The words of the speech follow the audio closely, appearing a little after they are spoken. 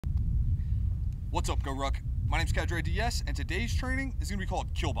What's up, GORUCK? My name's Cadre DS, and today's training is going to be called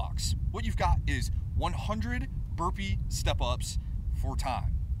Kill Box. What you've got is 100 burpee step-ups for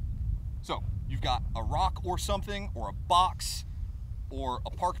time. So, you've got a rock or something, or a box, or a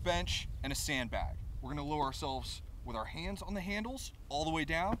park bench, and a sandbag. We're going to lower ourselves with our hands on the handles all the way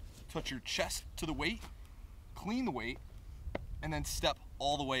down, touch your chest to the weight, clean the weight, and then step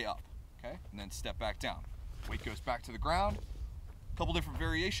all the way up, okay? And then step back down. Weight goes back to the ground. Couple different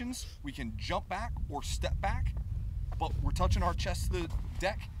variations. We can jump back or step back, but we're touching our chest to the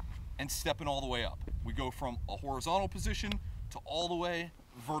deck and stepping all the way up. We go from a horizontal position to all the way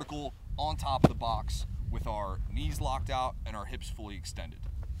vertical on top of the box with our knees locked out and our hips fully extended.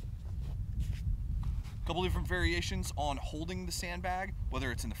 Couple different variations on holding the sandbag,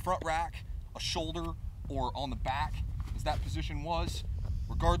 whether it's in the front rack, a shoulder, or on the back, as that position was.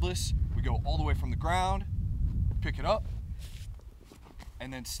 Regardless, we go all the way from the ground, pick it up,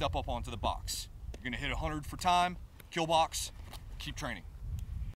 and then step up onto the box. You're gonna hit 100 for time, kill box, keep training.